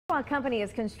Utah company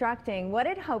is constructing what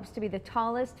it hopes to be the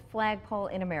tallest flagpole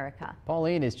in America.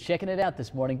 Pauline is checking it out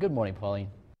this morning. Good morning, Pauline.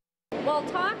 Well,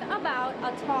 talk about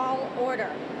a tall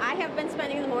order. I have been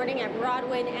spending the morning at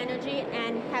Broadwind Energy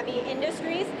and Heavy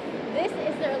Industries. This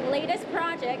is their latest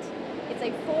project. It's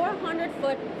a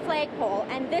 400-foot flagpole,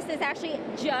 and this is actually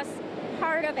just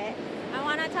part of it. I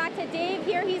want to talk to Dave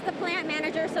here. He's the plant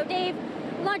manager. So Dave,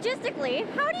 logistically,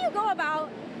 how do you go about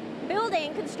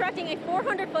constructing a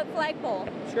 400-foot flagpole?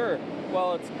 Sure.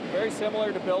 Well, it's very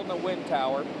similar to building a wind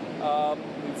tower.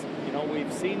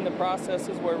 We've seen the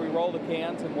processes where we roll the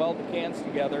cans and weld the cans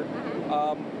together.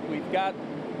 We've got,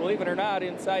 believe it or not,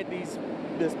 inside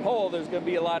this pole, there's going to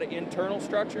be a lot of internal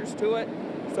structures to it.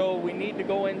 So we need to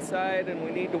go inside and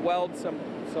we need to weld some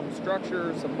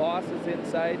structure, some bosses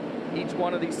inside each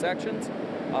one of these sections.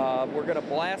 We're going to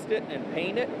blast it and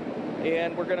paint it,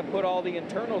 and we're going to put all the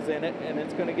internals in it, and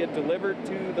it's going to get delivered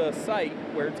to the site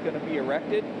where it's going to be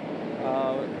erected.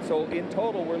 So in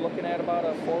total, we're looking at about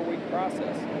a 4-week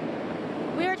process.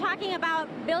 We were talking about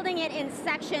building it in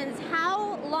sections.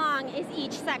 How long is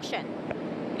each section?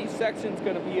 Each section's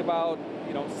going to be about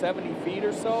 70 feet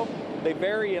or so. They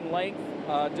vary in length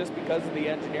just because of the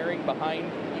engineering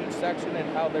behind each section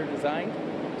and how they're designed.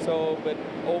 But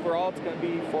overall, it's going to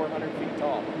be 400 feet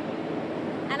tall.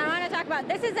 And I want to talk about,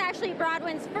 this is actually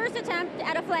Broadwind's first attempt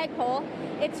at a flagpole.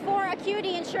 It's for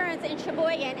Acuity Insurance in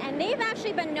Sheboygan, and they've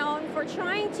actually been known for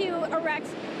trying to erect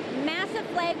massive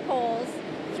flagpoles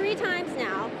 3 times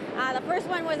now. The first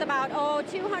one was about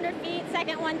 200 feet,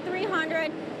 second one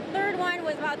 300, third one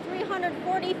was about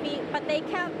 340 feet, but they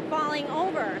kept falling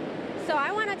over. So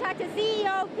I want to talk to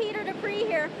CEO Peter Dupree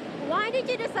here. Why did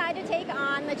you decide to take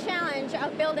on the challenge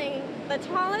of building the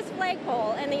tallest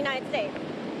flagpole in the United States?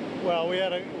 Well, we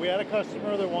had a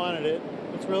customer that wanted it.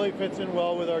 It really fits in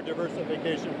well with our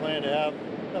diversification plan to have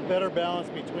a better balance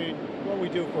between what we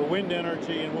do for wind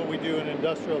energy and what we do in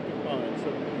industrial components.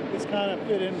 So this kind of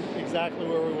fit in exactly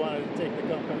where we wanted to take the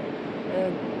company.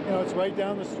 And it's right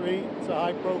down the street. It's a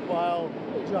high-profile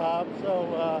job.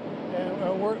 So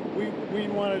we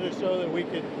wanted to show that we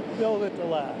could build it to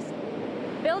last.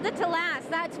 Build it to last.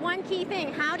 That's one key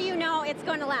thing. How do you know it's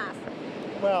going to last?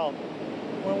 Well,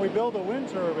 when we build a wind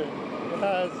turbine, it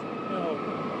has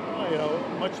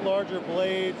much larger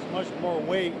blades, much more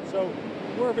weight. So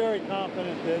we're very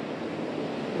confident that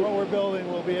what we're building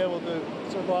will be able to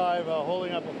survive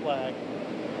holding up a flag.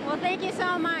 Well, thank you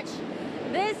so much.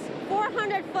 This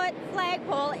 400-foot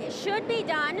flagpole should be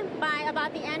done by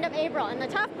about the end of April, and the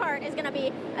tough part is going to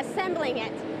be assembling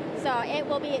it. So it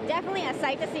will be definitely a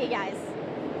sight to see, guys.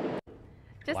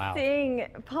 Just wow. seeing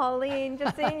Pauline,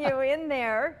 just seeing you in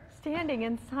there, standing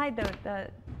inside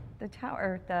the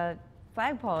tower, the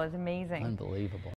flagpole is amazing. Unbelievable.